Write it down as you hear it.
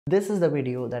This is the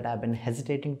video that I've been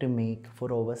hesitating to make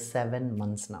for over 7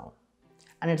 months now.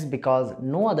 And it's because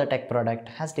no other tech product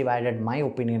has divided my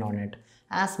opinion on it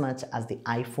as much as the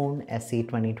iPhone SE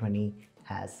 2020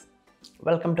 has.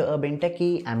 Welcome to Urban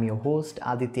Techie, I'm your host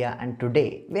Aditya, and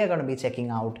today we are going to be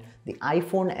checking out the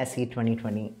iPhone SE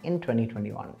 2020 in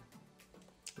 2021.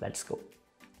 Let's go.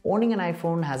 Owning an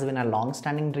iPhone has been a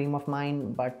long-standing dream of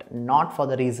mine, but not for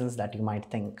the reasons that you might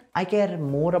think. I care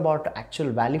more about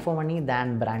actual value for money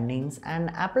than brand names,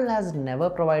 and Apple has never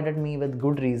provided me with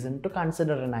good reason to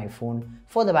consider an iPhone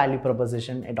for the value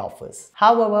proposition it offers.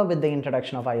 However, with the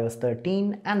introduction of iOS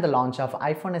 13 and the launch of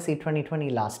iPhone SE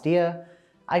 2020 last year,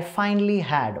 I finally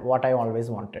had what I always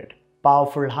wanted: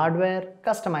 powerful hardware,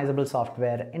 customizable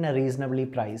software in a reasonably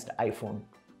priced iPhone.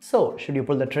 So, should you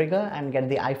pull the trigger and get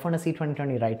the iPhone SE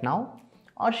 2020 right now?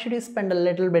 Or should you spend a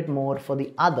little bit more for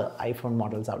the other iPhone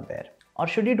models out there? Or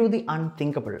should you do the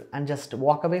unthinkable and just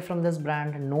walk away from this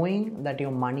brand knowing that your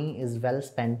money is well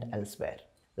spent elsewhere?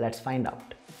 Let's find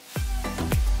out.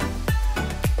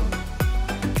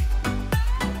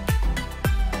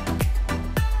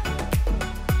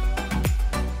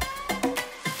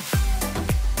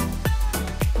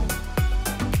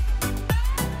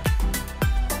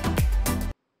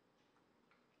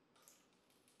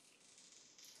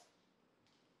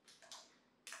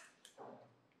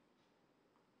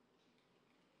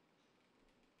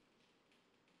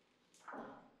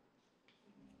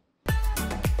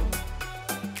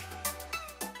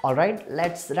 Alright,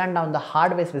 let's run down the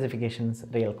hardware specifications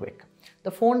real quick. The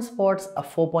phone sports a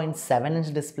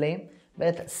 4.7-inch display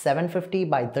with 750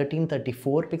 by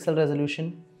 1334 pixel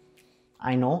resolution.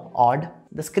 I know, odd.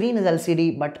 The screen is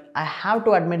LCD, but I have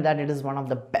to admit that it is one of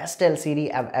the best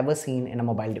LCD I've ever seen in a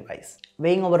mobile device.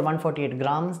 Weighing over 148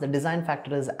 grams, the design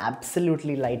factor is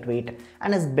absolutely lightweight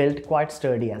and is built quite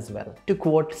sturdy as well. To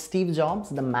quote Steve Jobs,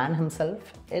 the man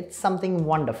himself, it's something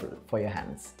wonderful for your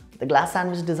hands. The glass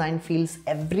sandwich design feels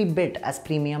every bit as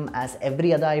premium as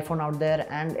every other iPhone out there,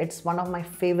 and it's one of my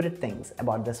favorite things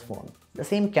about this phone. The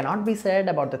same cannot be said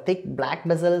about the thick black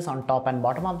bezels on top and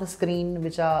bottom of the screen,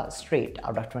 which are straight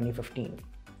out of 2015.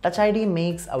 Touch ID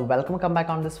makes a welcome comeback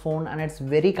on this phone, and it's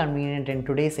very convenient in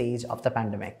today's age of the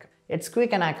pandemic. It's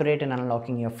quick and accurate in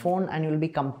unlocking your phone, and you'll be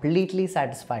completely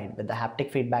satisfied with the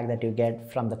haptic feedback that you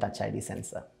get from the Touch ID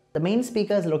sensor. The main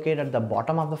speaker is located at the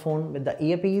bottom of the phone, with the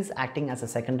earpiece acting as a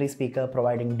secondary speaker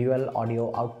providing dual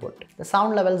audio output. The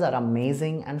sound levels are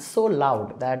amazing and so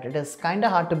loud that it is kinda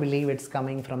hard to believe it's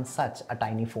coming from such a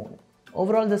tiny phone.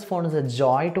 Overall, this phone is a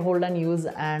joy to hold and use,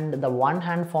 and the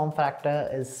one-hand form factor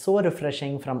is so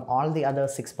refreshing from all the other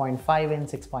 6.5-inch,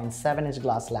 6.7-inch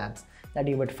glass slabs that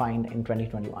you would find in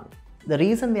 2021. The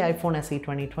reason the iPhone SE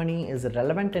 2020 is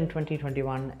relevant in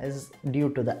 2021 is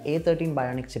due to the A13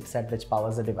 Bionic chipset which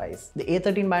powers the device. The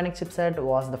A13 Bionic chipset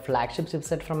was the flagship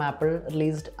chipset from Apple,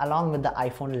 released along with the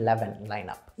iPhone 11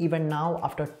 lineup. Even now,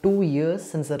 after 2 years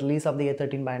since the release of the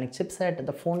A13 Bionic chipset,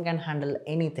 the phone can handle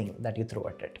anything that you throw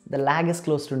at it. The lag is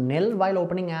close to nil while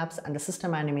opening apps, and the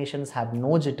system animations have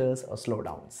no jitters or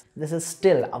slowdowns. This is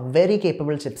still a very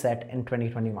capable chipset in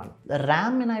 2021. The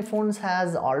RAM in iPhones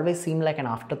has always seemed like an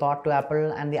afterthought to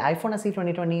Apple, and the iPhone SE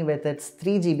 2020 with its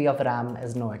 3 GB of RAM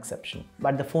is no exception.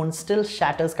 But the phone still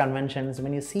shatters conventions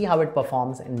when you see how it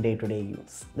performs in day-to-day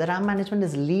use. The RAM management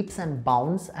is leaps and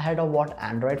bounds ahead of what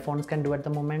Android phones can do at the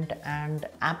moment, and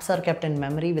apps are kept in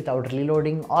memory without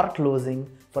reloading or closing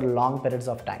for long periods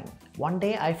of time. One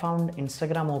day I found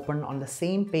Instagram open on the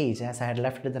same page as I had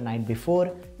left it the night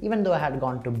before, even though I had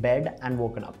gone to bed and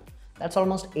woken up. That's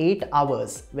almost 8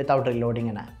 hours without reloading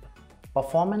an app.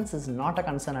 Performance is not a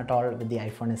concern at all with the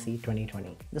iPhone SE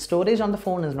 2020. The storage on the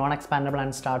phone is non-expandable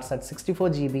and starts at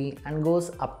 64 GB and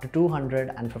goes up to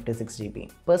 256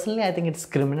 GB. Personally, I think it's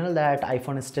criminal that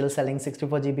iPhone is still selling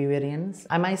 64 GB variants.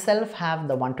 I myself have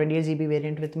the 128 GB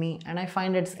variant with me, and I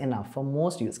find it's enough for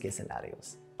most use case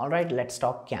scenarios. Alright, let's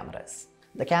talk cameras.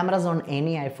 The cameras on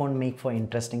any iPhone make for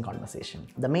interesting conversation.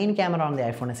 The main camera on the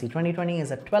iPhone SE 2020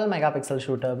 is a 12 megapixel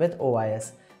shooter with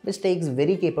OIS, which takes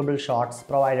very capable shots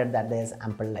provided that there is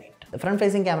ample light. The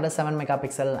front-facing camera is 7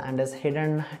 megapixel and is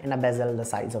hidden in a bezel the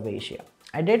size of Asia.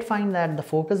 I did find that the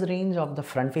focus range of the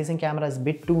front-facing camera is a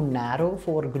bit too narrow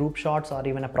for group shots or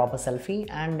even a proper selfie,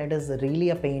 and it is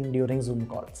really a pain during Zoom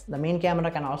calls. The main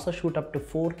camera can also shoot up to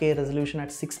 4K resolution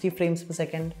at 60 frames per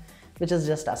second, which is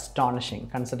just astonishing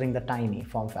considering the tiny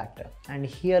form factor. And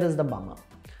here is the bummer: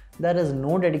 there is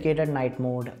no dedicated night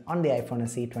mode on the iPhone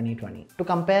SE 2020. To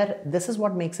compare, this is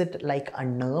what makes it like a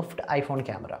nerfed iPhone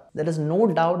camera. There is no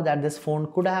doubt that this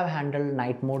phone could have handled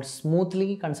night mode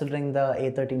smoothly considering the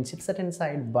A13 chipset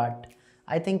inside, but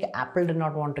I think Apple did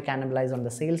not want to cannibalize on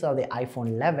the sales of the iPhone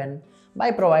 11 by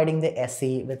providing the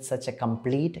SE with such a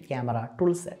complete camera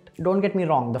toolset. Don't get me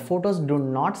wrong, the photos do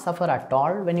not suffer at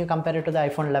all when you compare it to the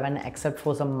iPhone 11 except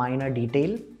for some minor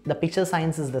detail. The picture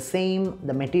science is the same,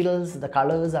 the materials, the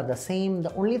colors are the same.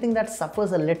 The only thing that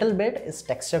suffers a little bit is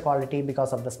texture quality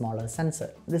because of the smaller sensor.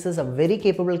 This is a very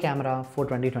capable camera for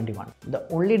 2021. The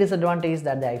only disadvantage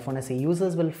that the iPhone SE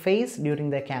users will face during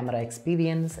their camera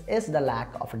experience is the lack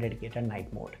of a dedicated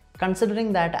night mode.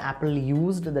 Considering that Apple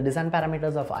used the design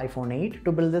parameters of iPhone 8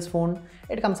 to build this phone,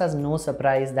 it comes as no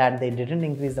surprise that they didn't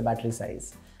increase the battery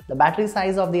size. The battery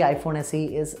size of the iPhone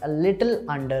SE is a little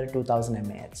under 2000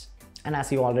 mAh. And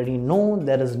as you already know,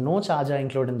 there is no charger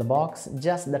included in the box,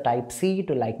 just the Type-C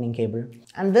to Lightning cable.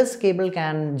 And this cable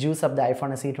can juice up the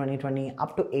iPhone SE 2020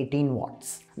 up to 18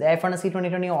 watts. The iPhone SE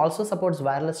 2020 also supports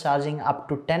wireless charging up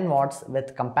to 10 watts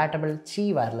with compatible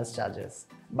Qi wireless chargers.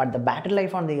 But the battery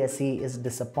life on the SE is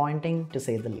disappointing to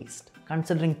say the least.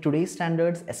 Considering today's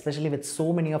standards, especially with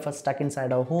so many of us stuck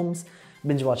inside our homes,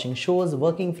 binge watching shows,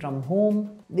 working from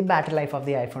home, the battery life of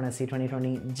the iPhone SE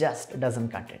 2020 just doesn't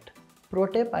cut it. Pro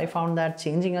tip, I found that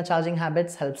changing your charging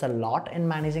habits helps a lot in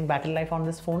managing battery life on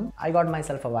this phone. I got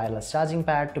myself a wireless charging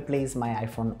pad to place my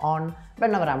iPhone on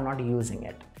whenever I'm not using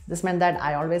it. This meant that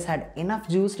I always had enough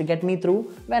juice to get me through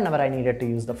whenever I needed to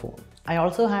use the phone. I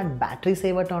also had battery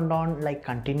saver turned on like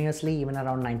continuously, even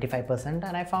around 95%,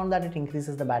 and I found that it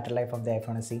increases the battery life of the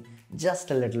iPhone SE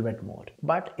just a little bit more.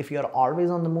 But if you're always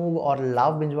on the move or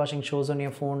love binge watching shows on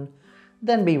your phone,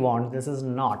 then be warned, this is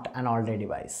not an all-day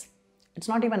device. It's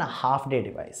not even a half-day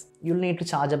device. You'll need to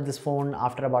charge up this phone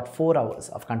after about 4 hours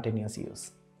of continuous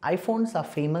use. iPhones are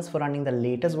famous for running the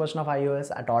latest version of iOS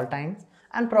at all times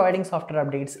and providing software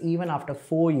updates even after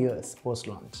 4 years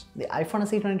post-launch. The iPhone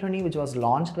SE 2020, which was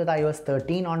launched with iOS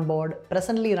 13 on board,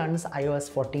 presently runs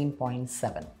iOS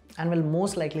 14.7 and will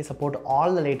most likely support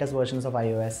all the latest versions of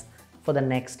iOS for the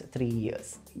next 3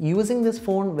 years. Using this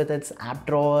phone with its app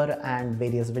drawer and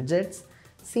various widgets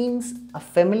seems a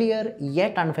familiar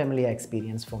yet unfamiliar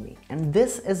experience for me. And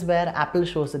this is where Apple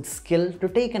shows its skill to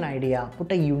take an idea,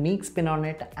 put a unique spin on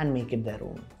it and make it their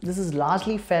own. This is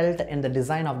largely felt in the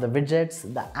design of the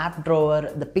widgets, the app drawer,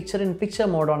 the picture-in-picture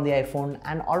mode on the iPhone,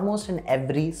 and almost in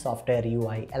every software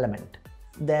UI element.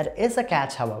 There is a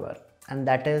catch, however, and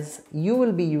that is you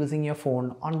will be using your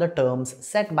phone on the terms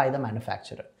set by the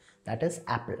manufacturer, that is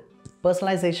Apple.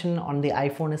 Personalization on the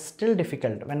iPhone is still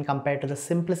difficult when compared to the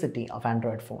simplicity of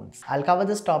Android phones. I'll cover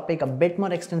this topic a bit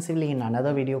more extensively in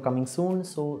another video coming soon,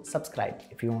 so subscribe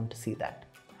if you want to see that.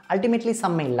 Ultimately,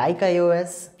 some may like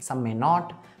iOS, some may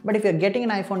not, but if you're getting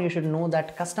an iPhone, you should know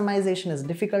that customization is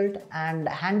difficult and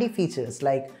handy features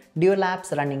like dual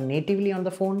apps running natively on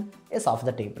the phone is off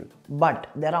the table. But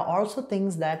there are also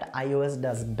things that iOS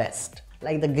does best,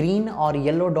 like the green or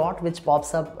yellow dot which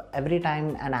pops up every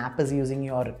time an app is using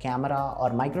your camera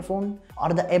or microphone, or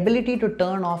the ability to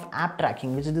turn off app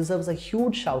tracking, which deserves a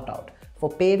huge shout out for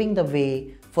paving the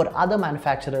way for other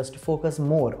manufacturers to focus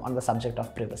more on the subject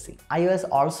of privacy. iOS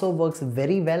also works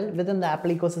very well within the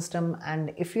Apple ecosystem,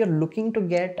 and if you're looking to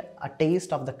get a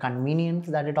taste of the convenience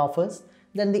that it offers,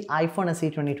 then the iPhone SE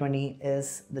 2020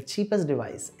 is the cheapest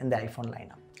device in the iPhone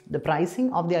lineup. The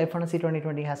pricing of the iPhone SE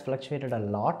 2020 has fluctuated a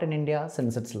lot in India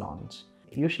since its launch.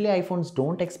 Usually iPhones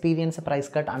don't experience a price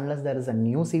cut unless there is a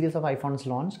new series of iPhones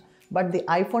launched, but the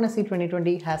iPhone SE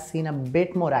 2020 has seen a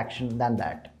bit more action than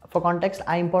that. For context,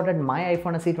 I imported my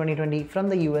iPhone SE 2020 from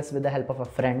the US with the help of a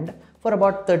friend for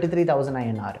about 33,000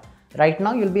 INR. Right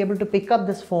now, you'll be able to pick up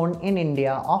this phone in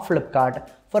India off Flipkart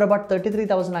for about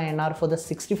 33,000 INR for the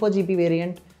 64GB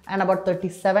variant and about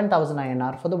 37,000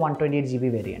 INR for the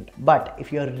 128GB variant. But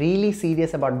if you're really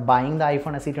serious about buying the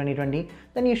iPhone SE 2020,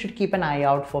 then you should keep an eye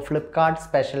out for Flipkart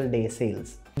special day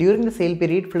sales. During the sale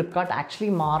period, Flipkart actually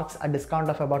marks a discount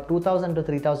of about 2,000 to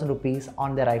 3,000 rupees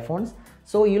on their iPhones.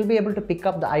 So you'll be able to pick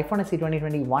up the iPhone SE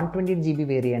 2020 128GB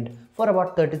variant for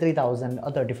about 33,000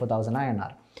 or 34,000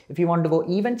 INR. If you want to go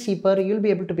even cheaper, you'll be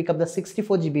able to pick up the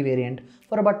 64GB variant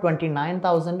for about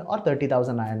 29,000 or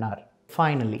 30,000 INR.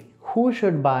 Finally, who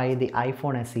should buy the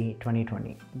iPhone SE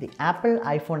 2020? The Apple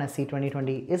iPhone SE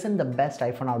 2020 isn't the best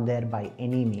iPhone out there by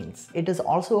any means. It is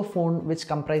also a phone which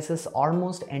comprises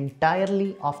almost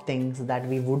entirely of things that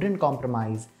we wouldn't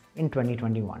compromise in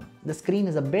 2021. The screen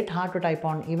is a bit hard to type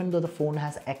on even though the phone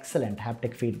has excellent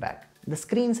haptic feedback. The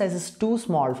screen size is too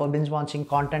small for binge watching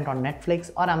content on Netflix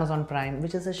or Amazon Prime,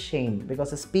 which is a shame because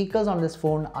the speakers on this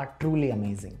phone are truly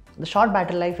amazing. The short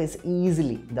battery life is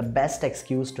easily the best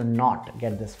excuse to not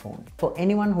get this phone. For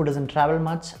anyone who doesn't travel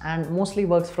much and mostly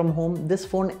works from home, this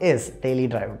phone is daily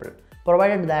drivable,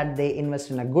 provided that they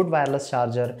invest in a good wireless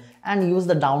charger and use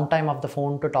the downtime of the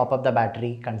phone to top up the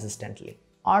battery consistently.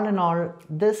 All in all,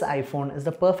 this iPhone is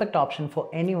the perfect option for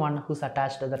anyone who's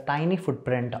attached to the tiny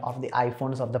footprint of the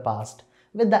iPhones of the past,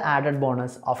 with the added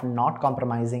bonus of not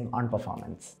compromising on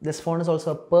performance. This phone is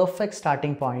also a perfect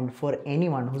starting point for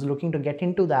anyone who's looking to get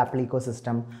into the Apple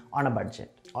ecosystem on a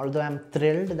budget. Although I'm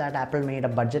thrilled that Apple made a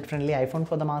budget-friendly iPhone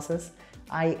for the masses,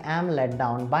 I am let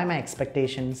down by my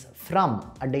expectations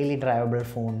from a daily drivable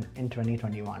phone in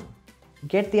 2021.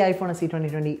 Get the iPhone SE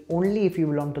 2020 only if you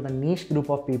belong to the niche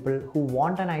group of people who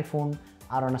want an iPhone,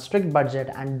 are on a strict budget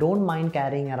and don't mind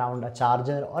carrying around a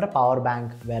charger or a power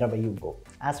bank wherever you go.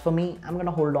 As for me, I'm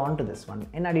gonna hold on to this one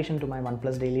in addition to my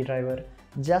OnePlus daily driver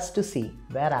just to see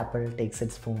where Apple takes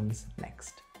its phones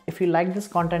next. If you like this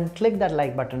content, click that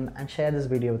like button and share this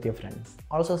video with your friends.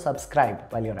 Also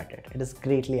subscribe while you're at it. It is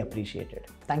greatly appreciated.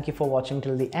 Thank you for watching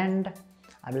till the end.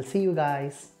 I will see you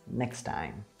guys next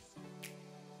time.